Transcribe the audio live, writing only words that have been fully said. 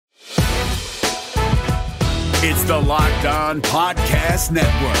It's the Locked On Podcast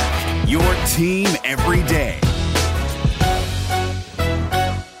Network, your team every day.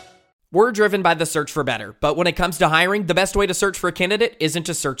 We're driven by the search for better, but when it comes to hiring, the best way to search for a candidate isn't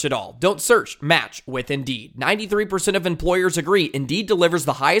to search at all. Don't search, match with Indeed. 93% of employers agree Indeed delivers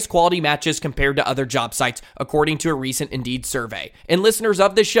the highest quality matches compared to other job sites, according to a recent Indeed survey. And listeners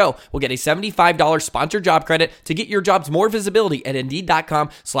of this show will get a $75 sponsored job credit to get your jobs more visibility at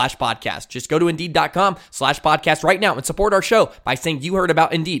Indeed.com/podcast. Just go to Indeed.com/podcast right now and support our show by saying you heard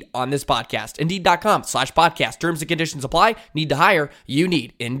about Indeed on this podcast. Indeed.com/podcast. Terms and conditions apply. Need to hire? You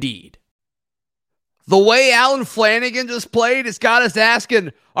need Indeed. The way Alan Flanagan just played has got us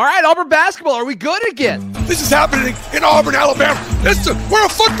asking, all right, Auburn basketball, are we good again? This is happening in Auburn, Alabama. We're a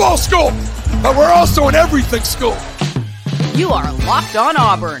football school, but we're also an everything school. You are Locked On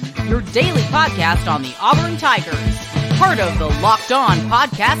Auburn, your daily podcast on the Auburn Tigers. Part of the Locked On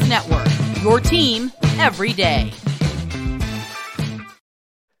Podcast Network, your team every day.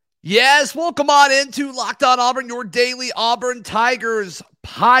 Yes, welcome on into Locked On Auburn, your daily Auburn Tigers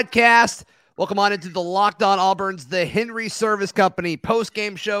podcast. Welcome on into the Locked On Auburn's The Henry Service Company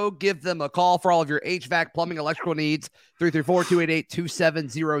post-game show. Give them a call for all of your HVAC, plumbing, electrical needs.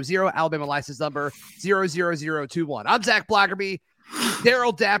 334-288-2700. Alabama license number 00021. I'm Zach Blackerby.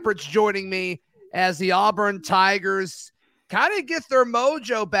 Daryl Dapprich joining me as the Auburn Tigers kind of get their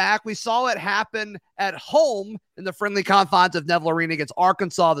mojo back. We saw it happen at home in the friendly confines of Neville Arena against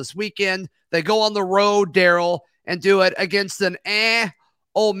Arkansas this weekend. They go on the road, Daryl, and do it against an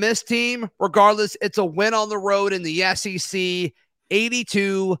Ole Miss team. Regardless, it's a win on the road in the SEC,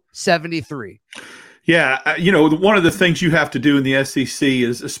 82-73. Yeah, one of the things you have to do in the SEC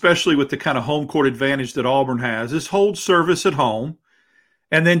is, especially with the kind of home court advantage that Auburn has, is hold service at home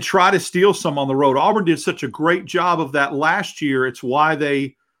and then try to steal some on the road. Auburn did such a great job of that last year. It's why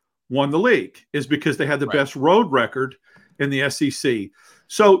they won the league, is because they had the best road record in the SEC.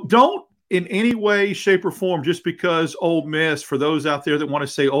 So don't in any way, shape, or form, just because Ole Miss, for those out there that want to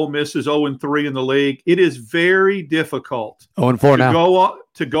say Ole Miss is 0-3 in the league, it is very difficult 0-4 now.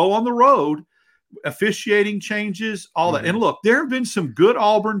 To go on the road, officiating changes, all that. And look, there have been some good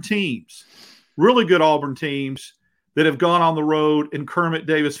Auburn teams, really good Auburn teams that have gone on the road, and Kermit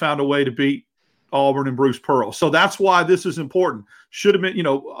Davis found a way to beat Auburn and Bruce Pearl. So that's why this is important. Should have been,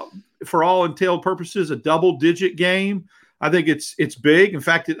 for all intended purposes, a double-digit game. I think it's big. In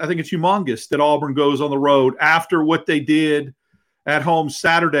fact, I think it's humongous that Auburn goes on the road after what they did at home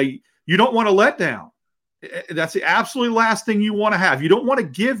Saturday. You don't want to let down. That's the absolutely last thing you want to have. You don't want to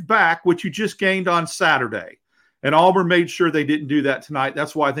give back what you just gained on Saturday. And Auburn made sure they didn't do that tonight.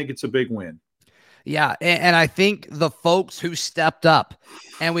 That's why I think it's a big win. Yeah, and I think the folks who stepped up,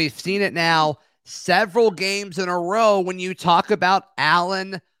 and we've seen it now several games in a row when you talk about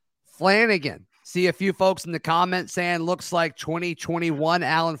Alan Flanagan. See a few folks in the comments saying looks like 2021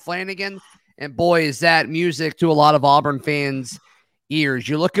 Alan Flanagan. And boy, is that music to a lot of Auburn fans' ears.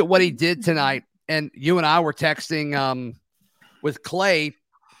 You look at what he did tonight, and you and I were texting with Clay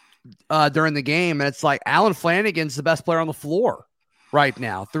during the game, and it's like Alan Flanagan's the best player on the floor right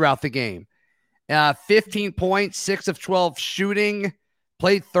now throughout the game. 15 points, 6 of 12 shooting,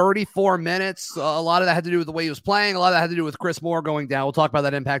 played 34 minutes. A lot of that had to do with the way he was playing. A lot of that had to do with Chris Moore going down. We'll talk about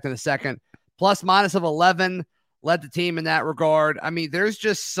that impact in a second. Plus minus of 11 led the team in that regard. I mean, there's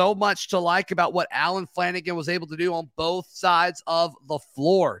just so much to like about what Alan Flanagan was able to do on both sides of the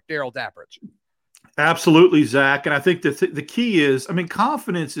floor, Daryl Dapprich. Absolutely, Zach. And I think the key is,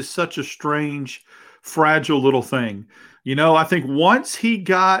 confidence is such a strange, fragile little thing. I think once he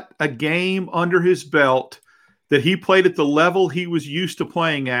got a game under his belt that he played at the level he was used to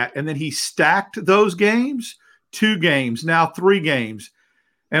playing at, and then he stacked those games, 2 games, now 3 games.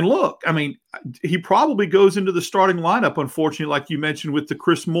 And look, he probably goes into the starting lineup, unfortunately, like you mentioned, with the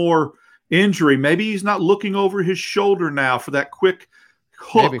Chris Moore injury. Maybe he's not looking over his shoulder now for that quick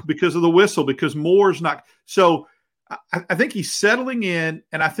hook because of the whistle, because Moore's not. So I think he's settling in,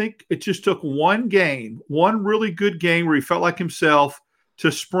 and I think it just took one really good game where he felt like himself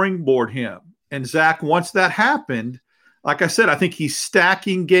to springboard him. And Zach, once that happened, like I said, I think he's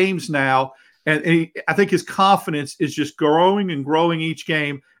stacking games now. And I think his confidence is just growing and growing each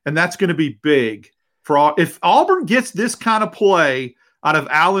game, and that's going to be big for all. If Auburn gets this kind of play out of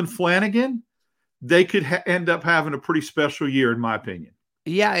Alan Flanagan, they could end up having a pretty special year, in my opinion.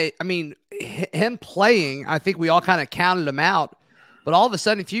 Yeah, him playing, I think we all kind of counted him out. But all of a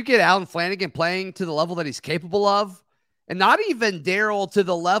sudden, if you get Alan Flanagan playing to the level that he's capable of, and not even Daryl to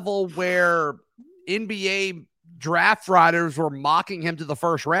the level where NBA draft writers were mocking him to the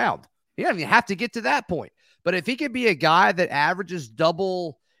first round. You don't even have to get to that point. But if he could be a guy that averages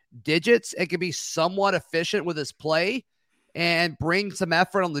double digits and can be somewhat efficient with his play and bring some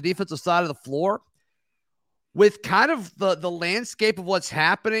effort on the defensive side of the floor, with kind of the landscape of what's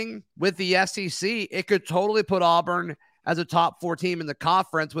happening with the SEC, it could totally put Auburn as a top 4 team in the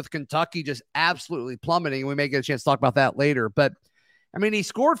conference, with Kentucky just absolutely plummeting. We may get a chance to talk about that later. But, I mean, he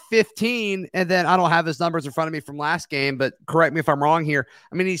scored 15, and then I don't have his numbers in front of me from last game, but correct me if I'm wrong here.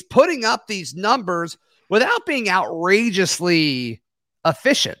 I mean, he's putting up these numbers without being outrageously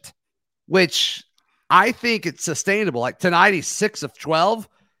efficient, which I think it's sustainable. Like tonight, he's 6 of 12.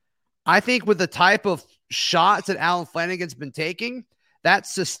 I think with the type of shots that Allen Flanigan's been taking,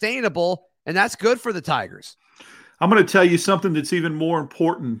 that's sustainable, and that's good for the Tigers. I'm going to tell you something that's even more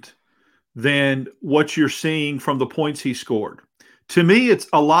important than what you're seeing from the points he scored. To me,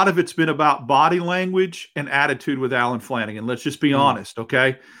 a lot of it's been about body language and attitude with Allen Flanigan. Let's just be honest,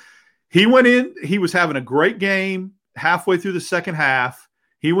 okay? He went in, he was having a great game halfway through the second half.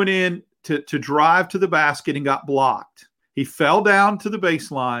 He went in to drive to the basket and got blocked. He fell down to the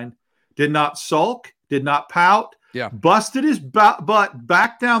baseline, did not sulk, did not pout, busted his butt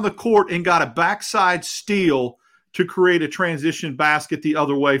back down the court and got a backside steal to create a transition basket the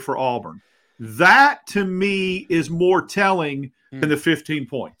other way for Auburn. That, to me, is more telling than the 15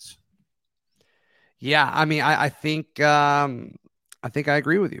 points. Yeah, I mean, I think I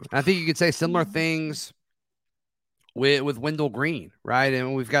agree with you. I think you could say similar things with Wendell Green, right?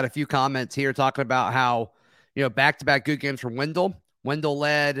 And we've got a few comments here talking about how, back-to-back good games from Wendell. Wendell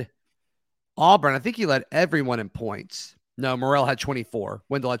led Auburn. I think he led everyone in points. No, Morrell had 24.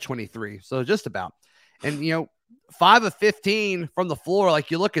 Wendell had 23. So just about. And, 5 of 15 from the floor.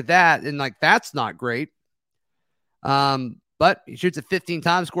 Like, you look at that and that's not great. But he shoots it 15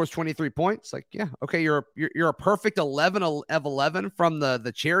 times, scores 23 points. Like, yeah, okay, you're a perfect 11 of 11 from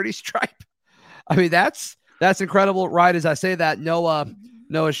the charity stripe. I mean, that's incredible, right? As I say that, Noah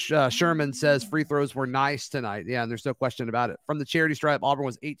Sherman says free throws were nice tonight. Yeah, and there's no question about it. From the charity stripe, Auburn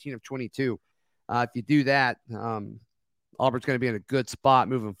was 18 of 22. If you do that, Auburn's going to be in a good spot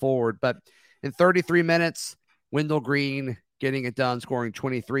moving forward. But in 33 minutes, Wendell Green getting it done, scoring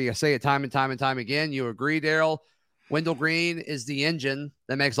 23. I say it time and time again. You agree, Daryl? Wendell Green is the engine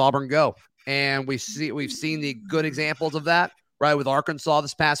that makes Auburn go. And we've seen the good examples of that, right, with Arkansas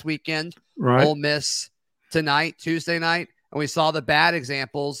this past weekend, right. Ole Miss tonight, Tuesday night. And we saw the bad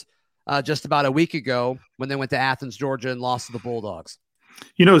examples just about a week ago when they went to Athens, Georgia, and lost to the Bulldogs.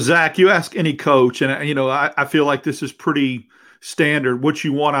 Zach, you ask any coach, and, I feel like this is pretty standard, what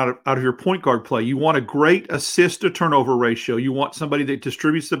you want out of your point guard play. You want a great assist to turnover ratio. You want somebody that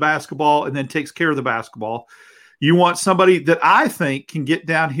distributes the basketball and then takes care of the basketball. You want somebody that I think can get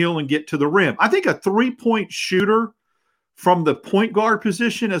downhill and get to the rim. I think a 3-point shooter from the point guard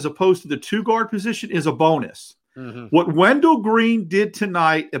position as opposed to the 2-guard position is a bonus. Mm-hmm. What Wendell Green did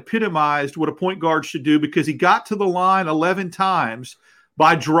tonight epitomized what a point guard should do, because he got to the line 11 times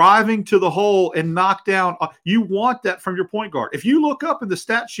by driving to the hole and knock down. You want that from your point guard. If you look up in the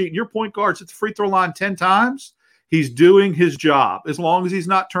stat sheet and your point guard's at the free throw line 10 times, he's doing his job, as long as he's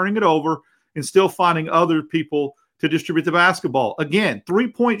not turning it over and still finding other people to distribute the basketball. Again,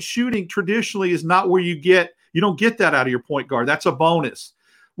 3-point shooting traditionally is not where you don't get that out of your point guard. That's a bonus.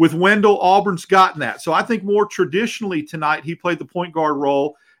 With Wendell, Auburn's gotten that. So I think more traditionally tonight, he played the point guard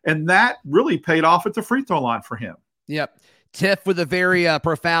role, and that really paid off at the free throw line for him. Yep. Tiff with a very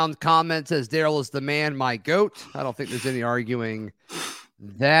profound comment says, Daryl is the man, my GOAT. I don't think there's any arguing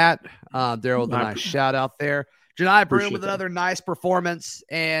that. Daryl, the nice shout out there. Janai Broom with another nice performance,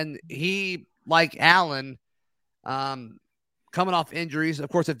 and he, like Allen, coming off injuries, of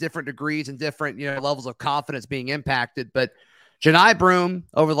course, of different degrees and different levels of confidence being impacted. But Janai Broom,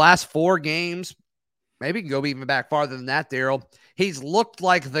 over the last 4 games, maybe you can go even back farther than that, Daryl, he's looked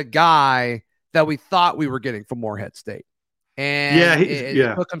like the guy that we thought we were getting from Morehead State. And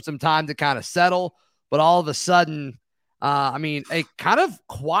it took him some time to kind of settle, but all of a sudden, a kind of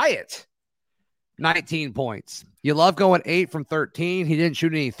quiet 19 points. You love going 8 from 13. He didn't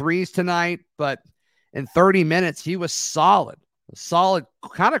shoot any threes tonight, but in 30 minutes, he was solid,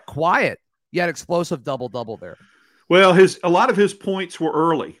 kind of quiet, yet explosive double-double there. Well, a lot of his points were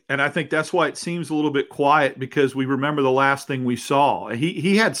early, and I think that's why it seems a little bit quiet, because we remember the last thing we saw.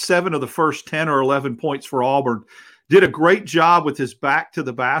 He had 7 of the first 10 or 11 points for Auburn. Did a great job with his back to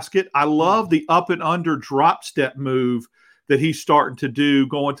the basket. I love the up and under drop step move that he's starting to do,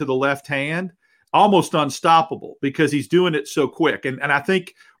 going to the left hand. Almost unstoppable, because he's doing it so quick. And I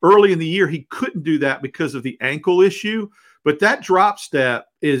think early in the year he couldn't do that because of the ankle issue. But that drop step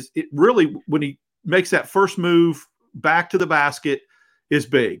is it really, when he makes that first move back to the basket, is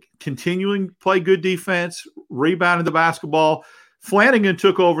big. Continuing to play good defense, rebounding the basketball, Flanagan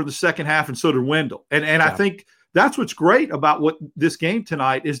took over the second half, and so did Wendell. And I think that's what's great about what this game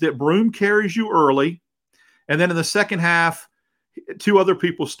tonight is that Broome carries you early, and then in the second half, two other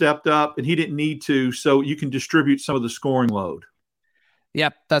people stepped up, and he didn't need to, so you can distribute some of the scoring load.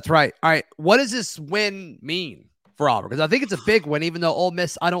 Yep, that's right. All right, what does this win mean for Auburn? Because I think it's a big win, even though Ole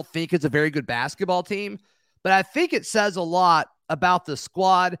Miss, I don't think it's a very good basketball team, but I think it says a lot about the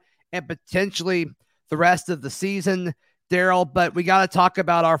squad and potentially the rest of the season, Daryl. But we got to talk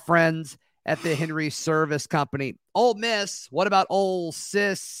about our friends at the Henry Service Company. Ole Miss, what about Ole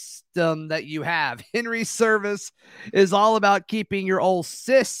system that you have? Henry Service is all about keeping your old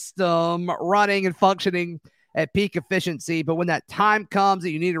system running and functioning at peak efficiency. But when that time comes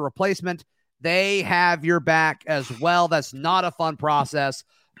that you need a replacement, they have your back as well. That's not a fun process,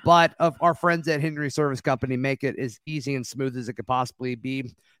 but of our friends at Henry Service Company make it as easy and smooth as it could possibly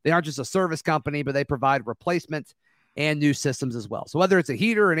be. They aren't just a service company, but they provide replacement and new systems as well. So whether it's a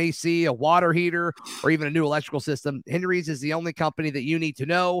heater, an AC, a water heater, or even a new electrical system, Henry's is the only company that you need to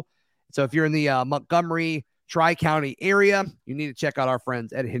know. So if you're in the Montgomery Tri-County area, you need to check out our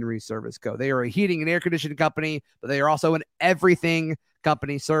friends at Henry Service Co. They are a heating and air conditioning company, but they are also an everything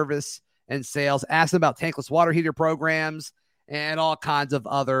company, service and sales. Ask them about tankless water heater programs and all kinds of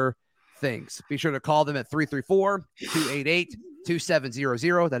other things. Be sure to call them at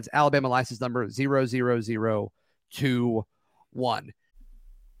 334-288-2700. That's Alabama license number 00021.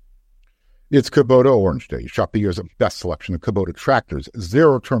 It's Kubota Orange Day. Shop the year's best selection of Kubota tractors,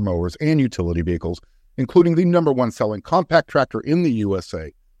 zero-turn mowers, and utility vehicles, including the #1 selling compact tractor in the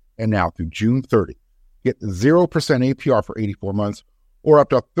USA. And now through June 30, get 0% APR for 84 months or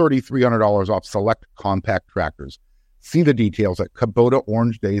up to $3,300 off select compact tractors. See the details at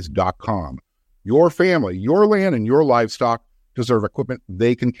KubotaOrangeDays.com. Your family, your land, and your livestock deserve equipment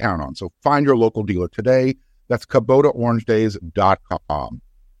they can count on. So find your local dealer today. That's KubotaOrangeDays.com.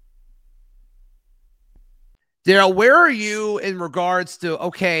 Daryl, where are you in regards to,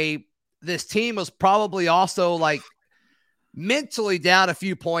 okay, this team was probably also like mentally down a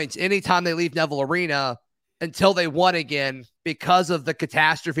few points anytime they leave Neville Arena until they won again because of the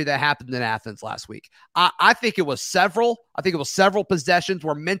catastrophe that happened in Athens last week. I think it was several possessions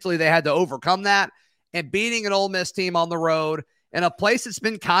where mentally they had to overcome that, and beating an Ole Miss team on the road in a place that's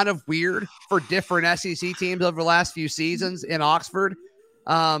been kind of weird for different SEC teams over the last few seasons in Oxford.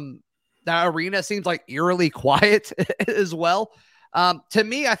 The arena seems like eerily quiet as well. To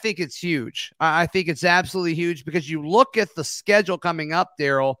me, I think it's huge. I think it's absolutely huge because you look at the schedule coming up,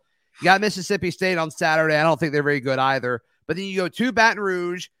 Daryl. You got Mississippi State on Saturday. I don't think they're very good either. But then you go to Baton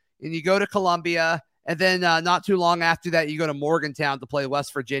Rouge and you go to Columbia. And then not too long after that, you go to Morgantown to play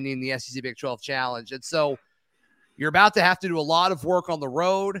West Virginia in the SEC Big 12 Challenge. And so you're about to have to do a lot of work on the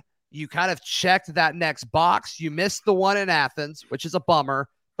road. You kind of checked that next box. You missed the one in Athens, which is a bummer.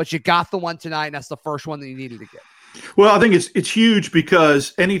 But you got the one tonight, and that's the first one that you needed to get. Well, I think it's huge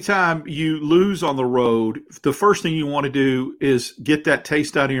because anytime you lose on the road, the first thing you want to do is get that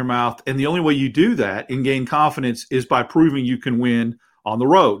taste out of your mouth. And the only way you do that and gain confidence is by proving you can win on the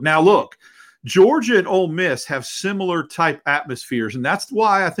road. Now, look, Georgia and Ole Miss have similar type atmospheres, and that's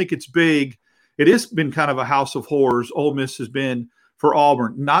why I think it's big. It has been kind of a house of horrors. Ole Miss has been for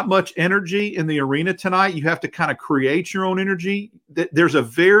Auburn. Not much energy in the arena tonight. You have to kind of create your own energy. There's a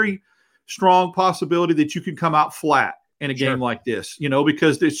very strong possibility that you can come out flat in a game like this,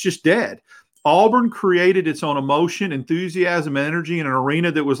 because it's just dead. Auburn created its own emotion, enthusiasm, energy in an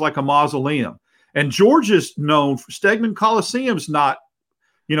arena that was like a mausoleum. And Georgia's known for Stegman Coliseum's not,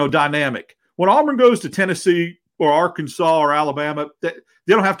 dynamic. When Auburn goes to Tennessee or Arkansas or Alabama, they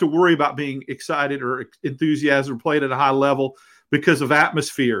don't have to worry about being excited or enthusiasm or played at a high level because of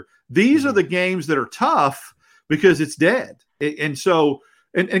atmosphere. These are the games that are tough because it's dead. And so,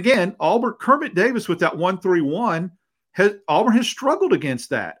 and again, Kermit Davis with that 1-3-1, Auburn has struggled against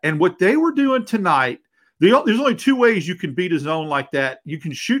that. And what they were doing tonight, there's only two ways you can beat a zone like that. You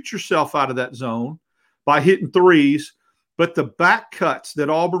can shoot yourself out of that zone by hitting threes, but the back cuts that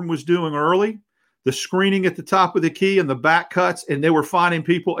Auburn was doing early, the screening at the top of the key and the back cuts, and they were finding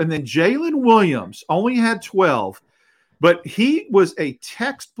people. And then Jalen Williams only had 12. But he was a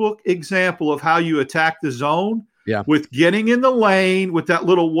textbook example of how you attack the zone with getting in the lane with that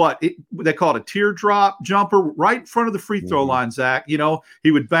little they call it a teardrop jumper right in front of the free throw line, Zach.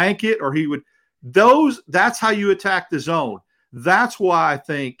 He would bank it or that's how you attack the zone. That's why I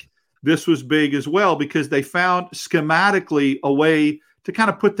think this was big as well, because they found schematically a way to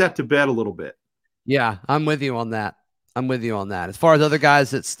kind of put that to bed a little bit. Yeah, I'm with you on that. As far as other guys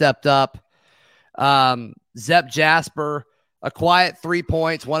that stepped up, Zep Jasper, a quiet 3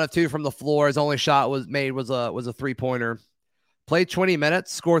 points, 1 of 2 from the floor. His only shot was a 3-pointer. played 20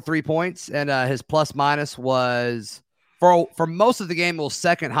 minutes, scored 3 points, and his plus minus was for most of the game was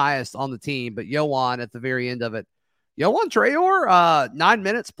second highest on the team. But Yohan at the very end of it, Yohan Traore, 9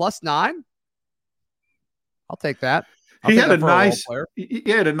 minutes plus 9. I'll take that. He had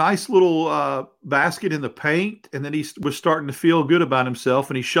a nice little basket in the paint, and then he was starting to feel good about himself,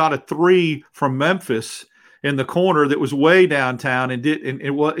 and he shot a 3 from Memphis in the corner that was way downtown, and it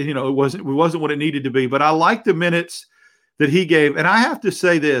wasn't what it needed to be. But I like the minutes that he gave, and I have to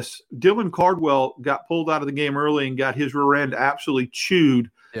say this: Dylan Cardwell got pulled out of the game early and got his rear end absolutely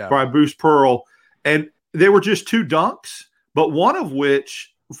chewed by Bruce Pearl, and they were just 2 dunks, but one of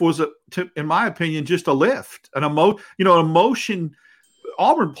which was, in my opinion, just a lift, an emotion.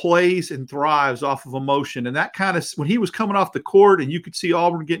 Auburn plays and thrives off of emotion, and that kind of, when he was coming off the court and you could see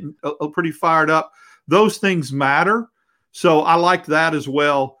Auburn getting pretty fired up, those things matter. So I liked that as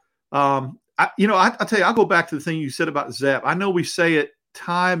well. I tell you, I'll go back to the thing you said about Zep. I know we say it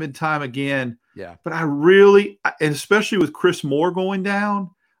time and time again, but I really, and especially with Chris Moore going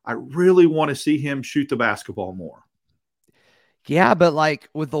down, I really want to see him shoot the basketball more. Yeah, but like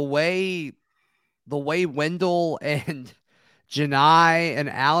with the way Wendell and Janai and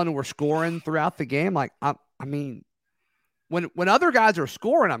Allen were scoring throughout the game, like I mean, when other guys are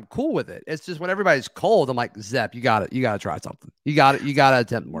scoring, I'm cool with it. It's just when everybody's cold, I'm like, Zep, you got to try something. You got to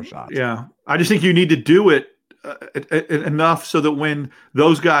attempt more shots. Yeah, I just think you need to do it enough so that when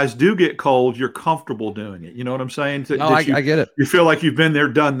those guys do get cold, you're comfortable doing it. You know what I'm saying? I get it. You feel like you've been there,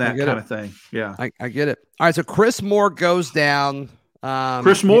 done that kind of thing. Yeah, I get it. All right, so Chris Moore goes down.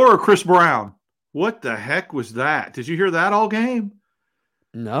 Chris Moore or Chris Brown? What the heck was that? Did you hear that all game?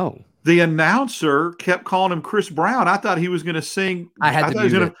 No. The announcer kept calling him Chris Brown. I thought he was going to sing. I thought he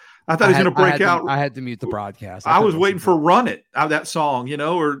was going to break out. I had to mute the broadcast. I was waiting for "Run It" out of that song,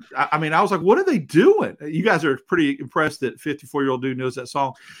 or I was like, "What are they doing?" You guys are pretty impressed that 54-year-old dude knows that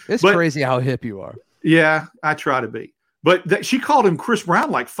song. It's crazy how hip you are. Yeah, I try to be. But she called him Chris Brown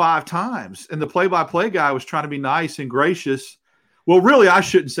like 5 times, and the play-by-play guy was trying to be nice and gracious. Well, really, I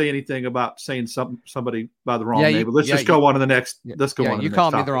shouldn't say anything about saying somebody by the wrong name. But let's just go on to the next. Let's go on. You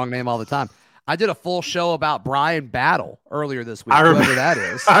call me the wrong name all the time. I did a full show about Brian Battle earlier this week. Whoever that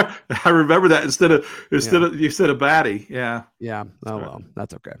is. I remember that instead of you said a Batty. Yeah. Yeah. Oh well,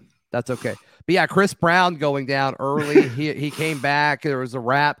 that's okay. That's okay. But yeah, Chris Brown going down early. He came back. There was a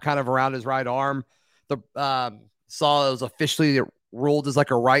wrap kind of around his right arm. The saw it was officially ruled as like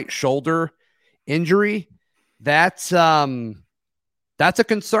a right shoulder injury. That's a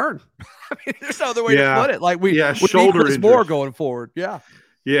concern. I mean, there's no other way to put it. Like we need Chris Moore going forward. Yeah.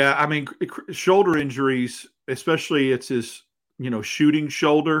 Yeah. I mean, shoulder injuries, especially it's his, shooting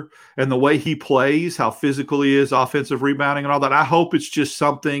shoulder and the way he plays, how physical he is, offensive rebounding and all that. I hope it's just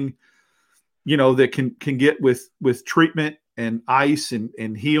something, that can get with treatment and ice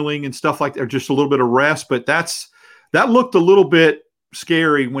and healing and stuff like that, or just a little bit of rest. But that looked a little bit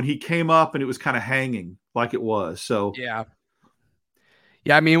scary when he came up and it was kind of hanging like it was. So yeah,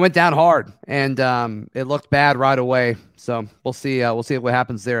 I mean, it went down hard, and it looked bad right away. So we'll see. We'll see what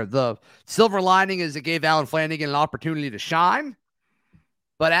happens there. The silver lining is it gave Allen Flanagan an opportunity to shine.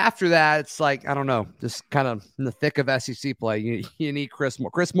 But after that, it's like, I don't know, just kind of in the thick of SEC play, you need Chris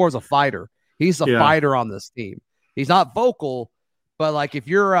Moore. Chris Moore's a fighter. He's a fighter on this team. He's not vocal, but like if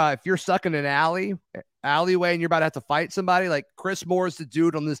you're stuck in an alleyway and you're about to have to fight somebody, like Chris Moore's the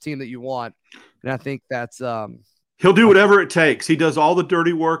dude on this team that you want. And I think that's he'll do whatever it takes. He does all the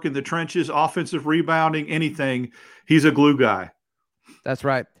dirty work in the trenches, offensive rebounding, anything. He's a glue guy. That's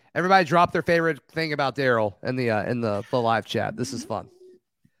right. Everybody drop their favorite thing about Daryl in the live chat. This is fun.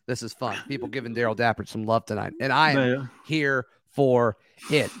 This is fun. People giving Daryl Dapper some love tonight, and I am here for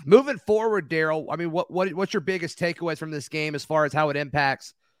it. Moving forward, Daryl, I mean, what's your biggest takeaways from this game as far as how it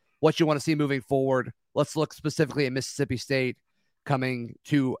impacts what you want to see moving forward? Let's look specifically at Mississippi State coming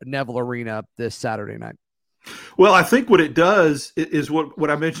to Neville Arena this Saturday night. Well, I think what it does is what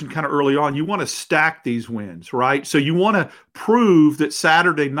I mentioned kind of early on. You want to stack these wins, right? So you want to prove that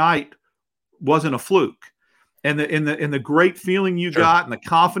Saturday night wasn't a fluke. And the great feeling you got and the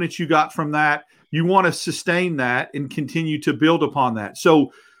confidence you got from that, you want to sustain that and continue to build upon that.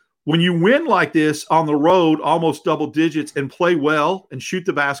 So when you win like this on the road, almost double digits, and play well and shoot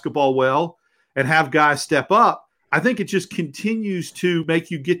the basketball well and have guys step up, I think it just continues to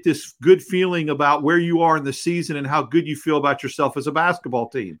make you get this good feeling about where you are in the season and how good you feel about yourself as a basketball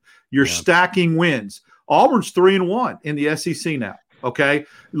team. You're stacking wins. Auburn's 3-1 in the SEC now. Okay.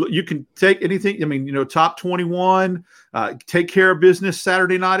 You can take anything. I mean, top 21, take care of business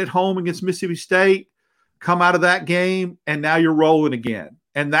Saturday night at home against Mississippi State, come out of that game, and now you're rolling again.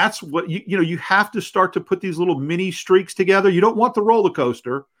 And that's what, you have to start to put these little mini streaks together. You don't want the roller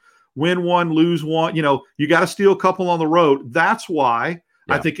coaster, win one, lose one. You got to steal a couple on the road. That's why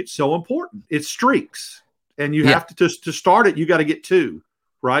I think it's so important. It's streaks. And you have to start it, you got to get 2,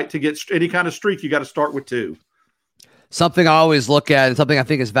 right? To get any kind of streak, you got to start with 2. Something I always look at and something I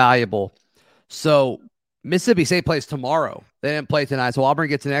think is valuable. So Mississippi State plays tomorrow. They didn't play tonight. So Auburn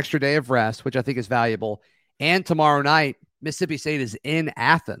gets an extra day of rest, which I think is valuable. And tomorrow night, Mississippi State is in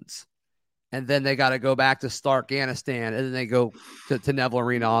Athens. And then they got to go back to Afghanistan. And then they go to Neville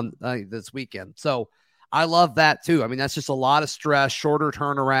Arena on this weekend. So I love that too. I mean, that's just a lot of stress, shorter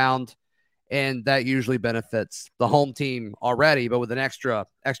turnaround. And that usually benefits the home team already. But with an extra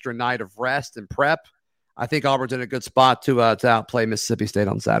night of rest and prep, I think Auburn's in a good spot to outplay Mississippi State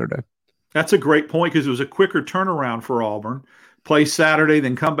on Saturday. That's a great point because it was a quicker turnaround for Auburn. Play Saturday,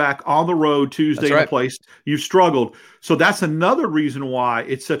 then come back on the road Tuesday to play. You've struggled. So that's another reason why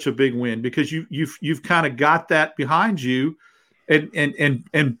it's such a big win, because you've kind of got that behind you.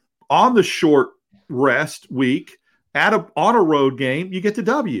 And on the short rest week, on a road game, you get the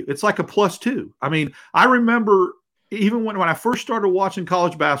W. It's like a +2. I mean, I remember even when I first started watching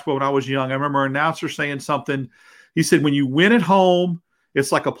college basketball when I was young, I remember an announcer saying something. He said, when you win at home,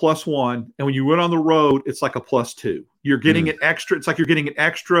 it's like a +1. And when you win on the road, it's like a +2. You're getting an extra. It's like you're getting an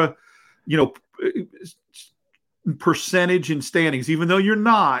extra, percentage in standings, even though you're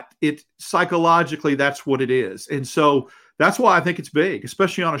not. It psychologically, that's what it is. And so that's why I think it's big,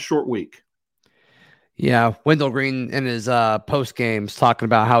 especially on a short week. Yeah, Wendell Green in his post games talking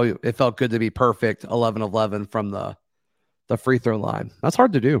about how it felt good to be perfect 11-11 from the free throw line. That's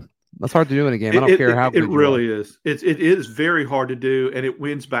hard to do. That's hard to do in a game. I don't care how good it really is. It is very hard to do, and it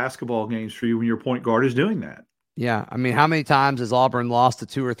wins basketball games for you when your point guard is doing that. Yeah, I mean, how many times has Auburn lost a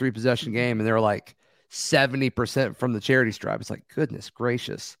 2 or 3 possession game and they're like 70% from the charity stripe? It's like, goodness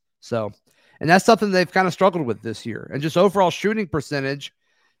gracious. So, and that's something they've kind of struggled with this year. And just overall shooting percentage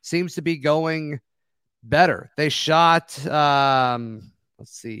seems to be going better. They shot, they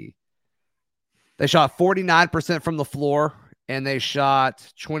shot 49% from the floor, and they shot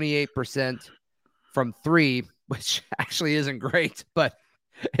 28% from 3, which actually isn't great, but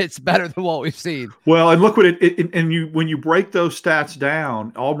it's better than what we've seen. Well, and look what when you break those stats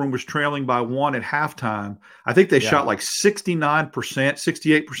down, Auburn was trailing by 1 at halftime. I think they shot like 69%,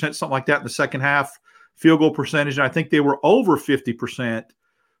 68%, something like that in the second half field goal percentage. And I think they were over 50%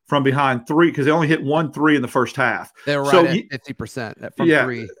 from behind 3 because they only hit 1 3 in the first half. They were right at 50% from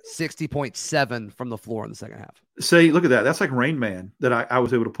 3, 60.7 from the floor in the second half. See, look at that. That's like Rain Man that I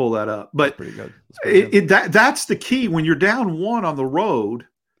was able to pull that up. But that's pretty good. That's the key. When you're down 1 on the road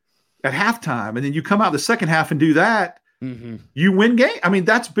at halftime, and then you come out the second half and do that, you win game. I mean,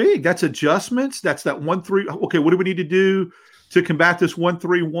 that's big. That's adjustments. That's that 1-3. Okay, what do we need to do to combat this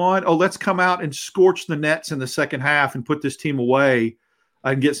 1-3-1? Oh, let's come out and scorch the nets in the second half and put this team away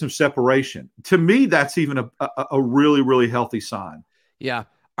and get some separation. To me, that's even a really, really healthy sign. Yeah.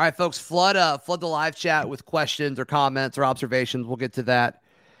 All right, folks, flood the live chat with questions or comments or observations. We'll get to that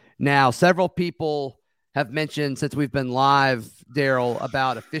now. Several people have mentioned since we've been live, Daryl,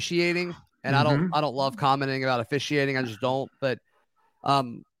 about officiating, and I don't love commenting about officiating. I just don't. But a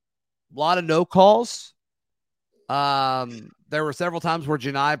lot of no calls. There were several times where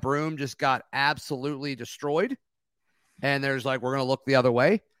Janai Broome just got absolutely destroyed, and there's like, we're going to look the other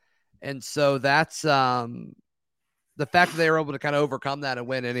way. And so that's the fact that they were able to kind of overcome that and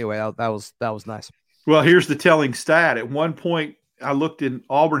win anyway. That was nice. Well, here's the telling stat. At one point, I looked in,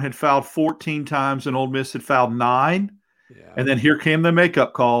 Auburn had fouled 14 times and Ole Miss had fouled 9. Yeah. And then here came the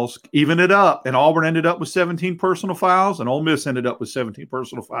makeup calls, even it up. And Auburn ended up with 17 personal fouls and Ole Miss ended up with 17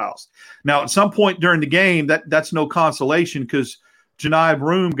 personal fouls. Now, at some point during the game, that's no consolation because Janai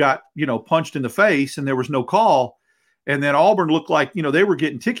Broome got, punched in the face and there was no call. And then Auburn looked like, they were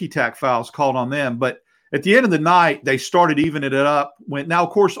getting ticky-tack fouls called on them. But at the end of the night, they started evening it up. Now, of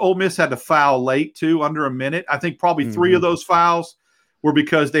course, Ole Miss had to foul late, too, under a minute. I think probably 3 of those fouls were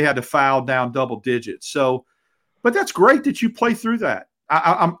because they had to foul down double digits. So, but that's great that you play through that.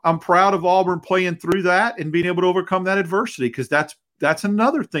 I'm proud of Auburn playing through that and being able to overcome that adversity because that's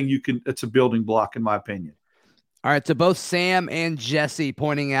another thing it's a building block, in my opinion. All right, so both Sam and Jesse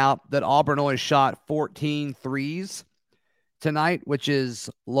pointing out that Auburn only shot 14 threes tonight, which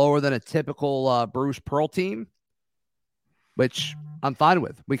is lower than a typical Bruce Pearl team, which I'm fine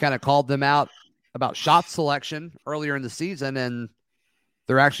with. We kind of called them out about shot selection earlier in the season, and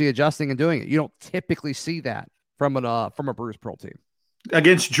they're actually adjusting and doing it. You don't typically see that from a Bruce Pearl team.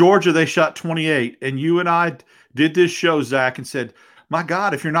 Against Georgia, they shot 28, and you and I did this show, Zach, and said, my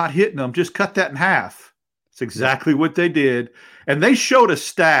God, if you're not hitting them, just cut that in half. It's exactly what they did. And they showed a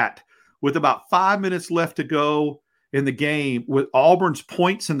stat with about 5 minutes left to go in the game with Auburn's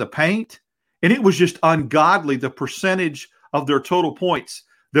points in the paint. And it was just ungodly, the percentage of their total points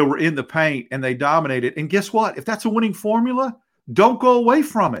that were in the paint, and they dominated. And guess what? If that's a winning formula, don't go away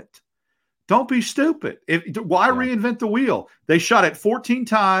from it. Don't be stupid. Why reinvent the wheel? They shot it 14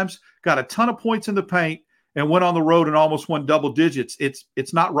 times, got a ton of points in the paint, and went on the road and almost won double digits.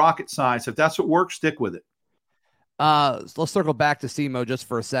 It's not rocket science. If that's what works, stick with it. Let's circle back to SEMO just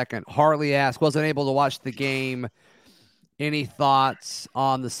for a second. Harley asked, wasn't able to watch the game. Any thoughts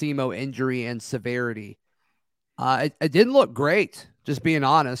on the SEMO injury and severity? It didn't look great, just being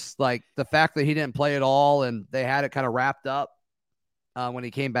honest. Like the fact that he didn't play at all and they had it kind of wrapped up when he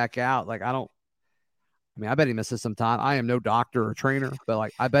came back out. Like, I bet he misses some time. I am no doctor or trainer, but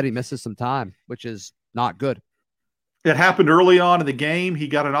like, I bet he misses some time, which is not good. It happened early on in the game. He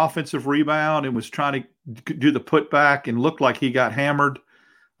got an offensive rebound and was trying to do the putback and looked like he got hammered.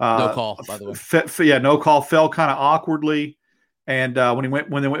 No call, by the way. No call. Fell kind of awkwardly. And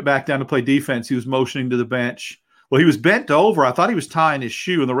when they went back down to play defense, he was motioning to the bench. Well, he was bent over. I thought he was tying his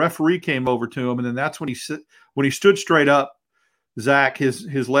shoe, and the referee came over to him. And then that's when he stood straight up, Zach,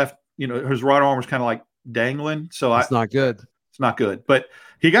 his left, his right arm was kind of like dangling. So it's not good. It's not good. But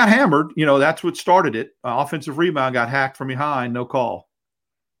he got hammered. That's what started it. Offensive rebound, got hacked from behind. No call.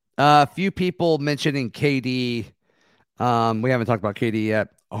 A few people mentioning KD. We haven't talked about KD yet.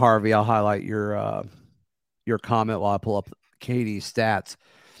 Harvey, I'll highlight your comment while I pull up KD's stats.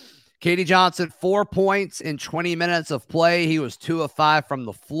 KD Johnson, 4 points in 20 minutes of play. He was 2 of 5 from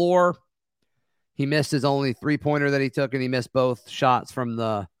the floor. He missed his only 3-pointer that he took, and he missed both shots from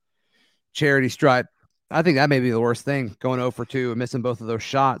the charity stripe. I think that may be the worst thing, going 0 for 2 and missing both of those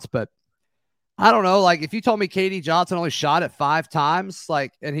shots. But I don't know. Like, if you told me KD Johnson only shot it 5 times,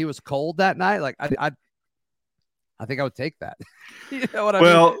 and he was cold that night, I think I would take that. You know what I mean?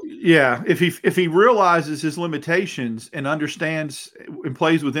 Well, yeah. If he realizes his limitations and understands and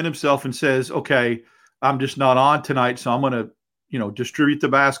plays within himself and says, okay, I'm just not on tonight, so I'm going to, distribute the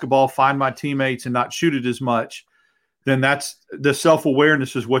basketball, find my teammates, and not shoot it as much, then that's the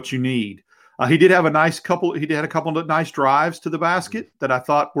self-awareness is what you need. He did have a couple of nice drives to the basket that I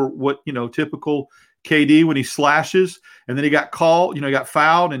thought were typical KD when he slashes, and then he got called, he got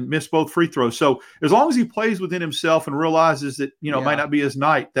fouled and missed both free throws. So as long as he plays within himself and realizes that, it might not be his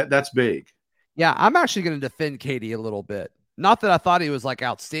night, that's big. Yeah. I'm actually going to defend KD a little bit. Not that I thought he was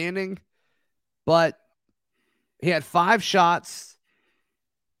outstanding, but he had 5 shots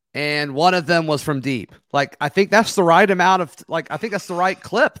and one of them was from deep. I think that's the right amount of, I think that's the right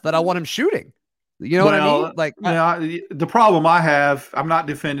clip that I want him shooting. You know what I mean? The problem I have, I'm not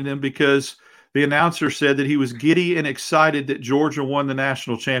defending him because the announcer said that he was giddy and excited that Georgia won the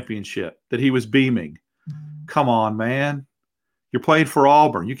national championship, that he was beaming. Come on, man. You're playing for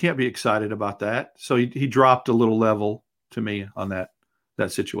Auburn. You can't be excited about that. So he dropped a little level to me on that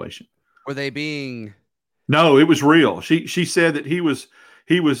situation. Were they being? No, it was real. She said that he was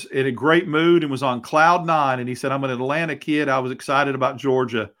in a great mood and was on cloud 9. And he said, I'm an Atlanta kid. I was excited about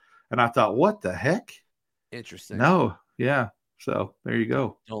Georgia. And I thought, what the heck? Interesting. No. Yeah. So there you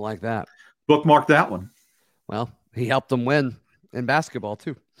go. Don't like that. Bookmark that one. Well, he helped them win in basketball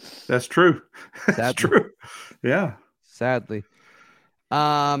too. That's true. That's true. Yeah. Sadly.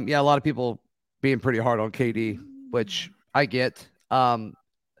 A lot of people being pretty hard on KD, which I get. As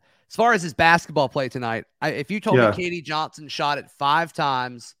far as his basketball play tonight, if you told me KD Johnson shot it 5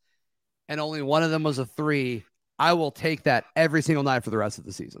 times and only one of them was a 3, I will take that every single night for the rest of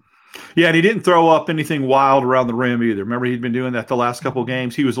the season. Yeah, and he didn't throw up anything wild around the rim either. Remember, he'd been doing that the last couple of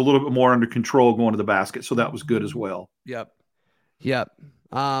games. He was a little bit more under control going to the basket, so that was good as well. Yep.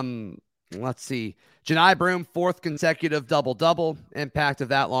 Let's see. Janai Broom, 4th consecutive double-double. Impact of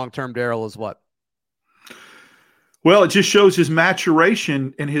that long-term, Daryl, is what? Well, it just shows his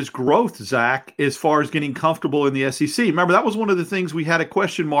maturation and his growth, Zach, as far as getting comfortable in the SEC. Remember, that was one of the things we had a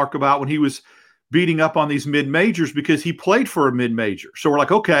question mark about when he was beating up on these mid-majors because he played for a mid-major. So we're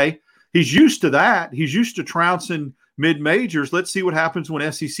like, okay, he's used to that. He's used to trouncing mid-majors. Let's see what happens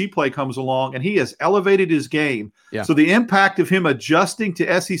when SEC play comes along. And he has elevated his game. Yeah. So the impact of him adjusting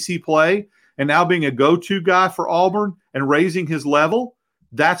to SEC play and now being a go-to guy for Auburn and raising his level,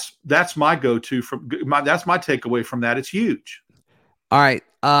 that's my go-to that's my takeaway from that. It's huge. All right.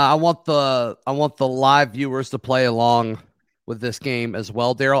 I want the live viewers to play along with this game as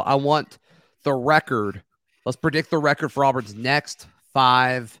well, Daryl. I want the record. Let's predict the record for Auburn's next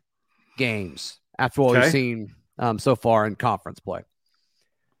 5 games after what we've seen so far in conference play.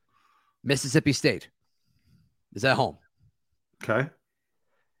 Mississippi State is at home. Okay.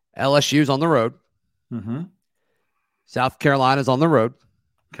 LSU's on the road. Mm-hmm. South Carolina's on the road.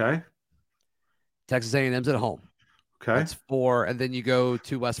 Okay. Texas A&M's at home. Okay. That's 4. And then you go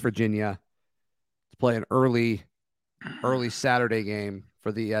to West Virginia to play an early Saturday game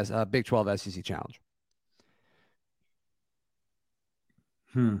for the Big 12 SEC Challenge.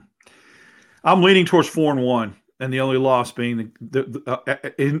 I'm leaning towards 4-1, and the only loss being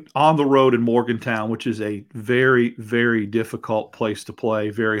on the road in Morgantown, which is a very, very difficult place to play,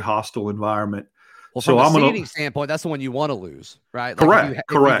 very hostile environment. Well, from a seeding standpoint, that's the one you want to lose, right? Correct. If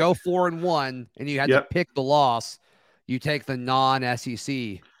you go 4-1 and you had to pick the loss, you take the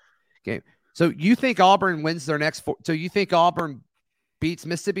non-SEC game. So you think Auburn wins their next 4? So you think Auburn beats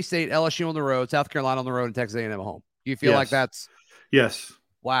Mississippi State, LSU on the road, South Carolina on the road, and Texas A&M at home? You feel like that's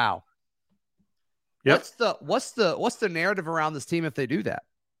wow. Yep. What's the narrative around this team if they do that?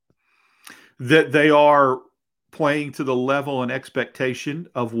 That they are playing to the level and expectation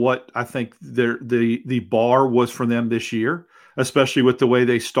of what I think the bar was for them this year, especially with the way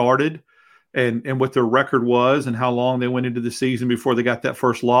they started and what their record was and how long they went into the season before they got that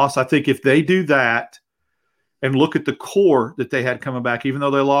first loss. I think if they do that and look at the core that they had coming back, even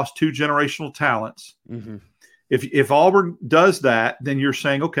though they lost 2 generational talents, if Auburn does that, then you're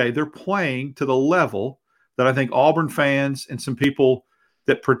saying, okay, they're playing to the level that I think Auburn fans and some people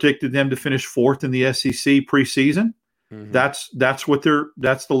that predicted them to finish 4th in the SEC preseason. That's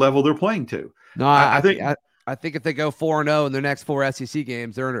the level they're playing to. No, I think if they go 4-0 in their next 4 SEC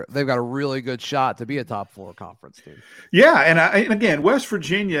games, they've got a really good shot to be a top 4 conference team. Yeah, and again, West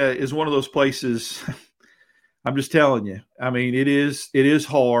Virginia is one of those places. I'm just telling you. I mean, it is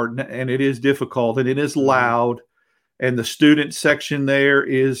hard and it is difficult and it is loud, and the student section there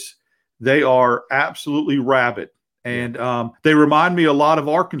they are absolutely rabid. And they remind me a lot of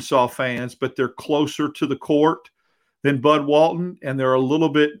Arkansas fans, but they're closer to the court than Bud Walton, and they're a little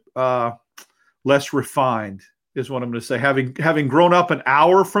bit less refined, is what I'm going to say. Having grown up an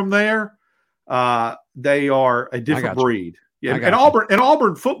hour from there, they are a different breed. Yeah, and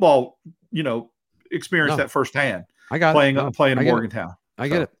Auburn football, experienced that firsthand. Playing in Morgantown. I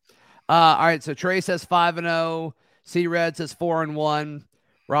get it. All right, so Trey says 5-0. C-Red says 4-1.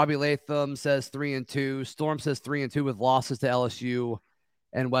 Robbie Latham says 3-2. Storm says 3-2 with losses to LSU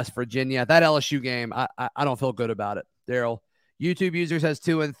and West Virginia. That LSU game, I don't feel good about it. Daryl. YouTube user says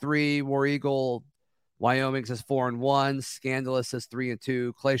 2-3. War Eagle Wyoming says 4-1. Scandalous says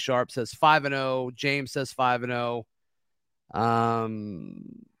 3-2. Clay Sharp says 5-0. James says 5-0.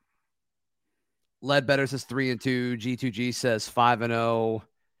 Ledbetter says 3-2. G2G says 5-0.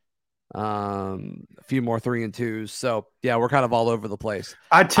 A few more 3-2s. So yeah, we're kind of all over the place.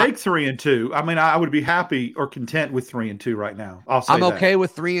 I'd take 3-2. I mean, I would be happy or content with 3-2 right now. I'm okay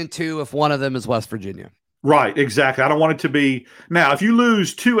with 3-2 if one of them is West Virginia. Right, exactly. I don't want it to be now. If you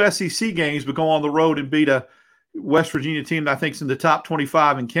lose 2 SEC games but go on the road and beat a West Virginia team that I think is in the top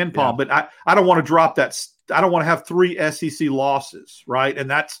 25 in Ken Palm, but I don't want to drop that. I don't want to have 3 SEC losses, right? And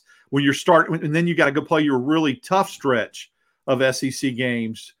that's when you're starting, and then you got to go play your really tough stretch of SEC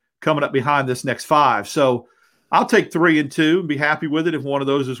games coming up behind this next 5. So I'll take 3-2 and be happy with it if one of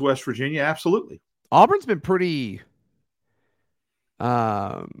those is West Virginia. Absolutely. Auburn's been pretty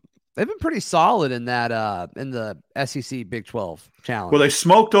they've been pretty solid in that in the SEC Big 12 challenge. Well, they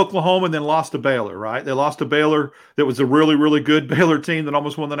smoked Oklahoma and then lost to Baylor, right? They lost to Baylor. That was a really, really good Baylor team that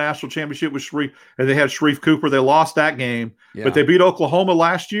almost won the national championship with Sharif, and they had Sharif Cooper. They lost that game, but they beat Oklahoma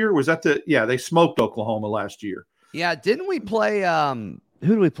last year. Was that they smoked Oklahoma last year. Yeah, didn't we play who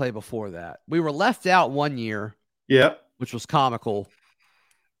did we play before that? We were left out one year. Yep. Which was comical.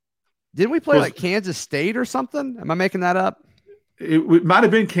 Didn't we play like Kansas State or something? Am I making that up? It might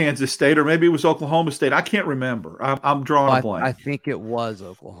have been Kansas State, or maybe it was Oklahoma State. I can't remember. I'm drawing a blank. I think it was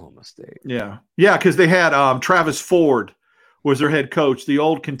Oklahoma State. Yeah, because they had Travis Ford was their head coach, the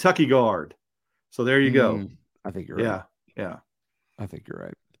old Kentucky guard. So there you go. I think you're right. Yeah. I think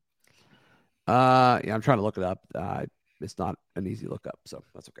you're right. I'm trying to look it up. It's not an easy look up, so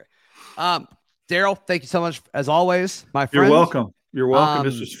that's okay. Daryl, thank you so much as always, my friend. You're welcome.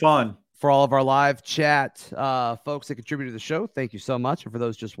 This was fun. For all of our live chat folks that contribute to the show, thank you so much. And for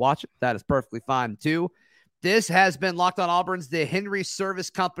those just watching, that is perfectly fine too. This has been Locked on Auburn's The Henry Service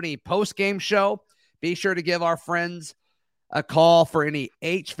Company post-game show. Be sure to give our friends a call for any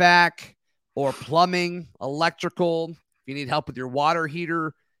HVAC or plumbing, electrical. If you need help with your water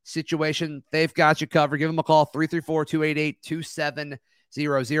heater situation, they've got you covered. Give them a call,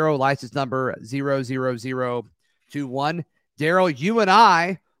 334-288-2700. License number 00021. Daryl, you and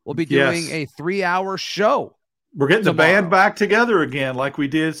I will be doing a 3-hour show. We're getting the band back together again like we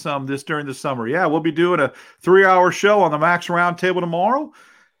did during the summer. Yeah, we'll be doing a 3-hour show on the Max Roundtable tomorrow.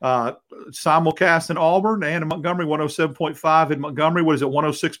 simulcast in Auburn and in Montgomery, 107.5 in Montgomery. What is it,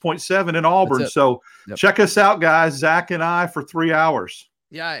 106.7 in Auburn? So check us out, guys, Zach and I, for 3 hours.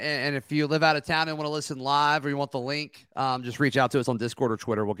 Yeah, and if you live out of town and want to listen live or you want the link, just reach out to us on Discord or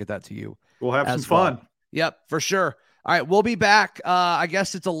Twitter. We'll get that to you. We'll have some fun. Well. Yep, for sure. All right, we'll be back. I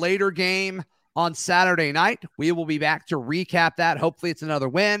guess it's a later game on Saturday night. We will be back to recap that. Hopefully it's another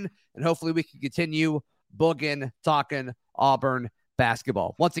win, and hopefully we can continue booging, talking Auburn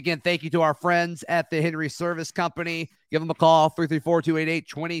basketball. Once again, thank you to our friends at the Henry Service Company. Give them a call,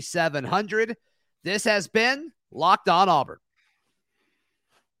 334-288-2700. This has been Locked On Auburn.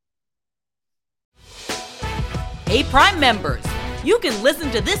 Hey, Prime members, you can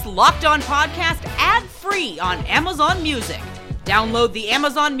listen to this Locked On podcast ad-free on Amazon Music. Download the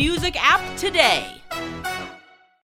Amazon Music app today.